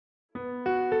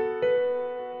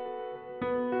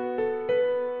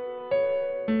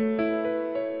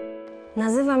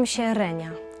Nazywam się Renia,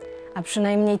 a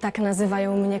przynajmniej tak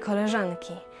nazywają mnie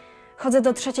koleżanki. Chodzę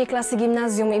do 3. klasy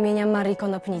gimnazjum imienia Marii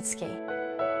Konopnickiej.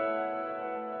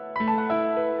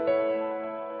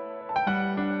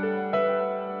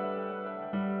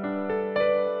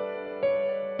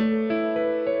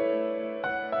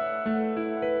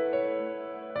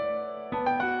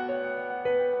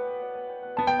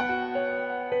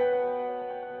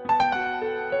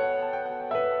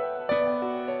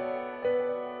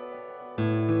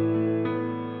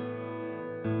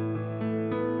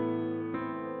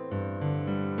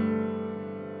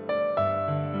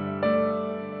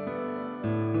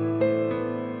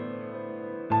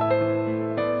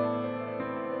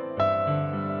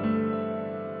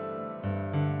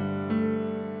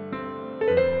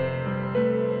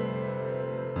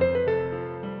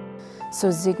 So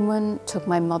Zygmunt took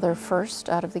my mother first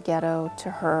out of the ghetto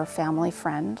to her family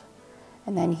friend,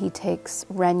 and then he takes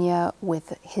Renia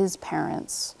with his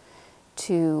parents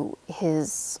to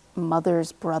his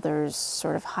mother's brother's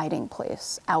sort of hiding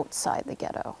place outside the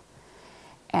ghetto.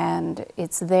 And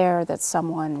it's there that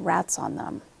someone rats on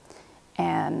them,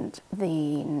 and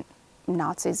the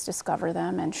Nazis discover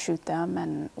them and shoot them,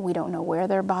 and we don't know where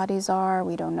their bodies are,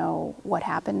 we don't know what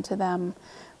happened to them,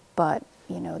 but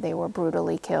you know, they were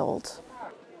brutally killed.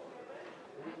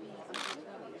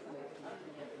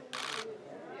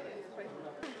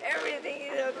 Everything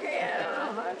is okay. I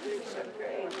don't know how to so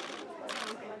great.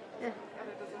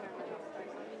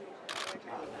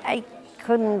 I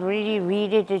couldn't really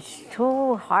read it. It's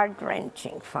too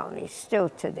heart-wrenching for me still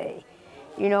today.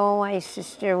 You know, my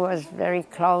sister was very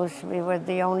close. We were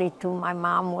the only two. My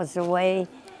mom was away.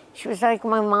 She was like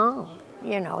my mom.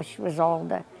 You know, she was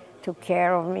older, took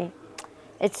care of me.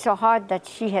 It's so hard that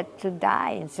she had to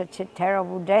die in such a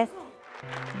terrible death.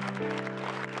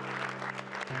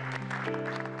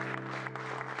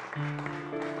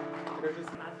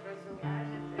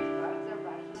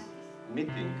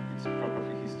 Meeting is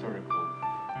probably historical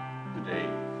today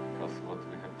because of what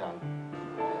we have done.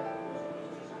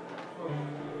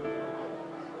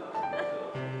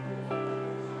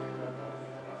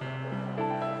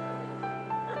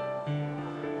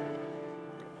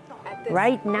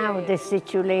 Right now, the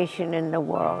situation in the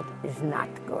world is not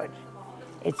good.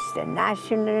 It's the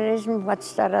nationalism,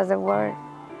 what's that other word?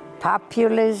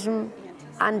 Populism,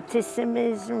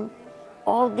 anti-Semitism,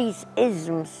 all these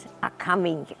isms are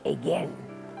coming again.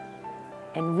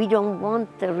 And we don't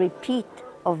want the repeat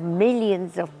of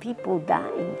millions of people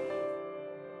dying.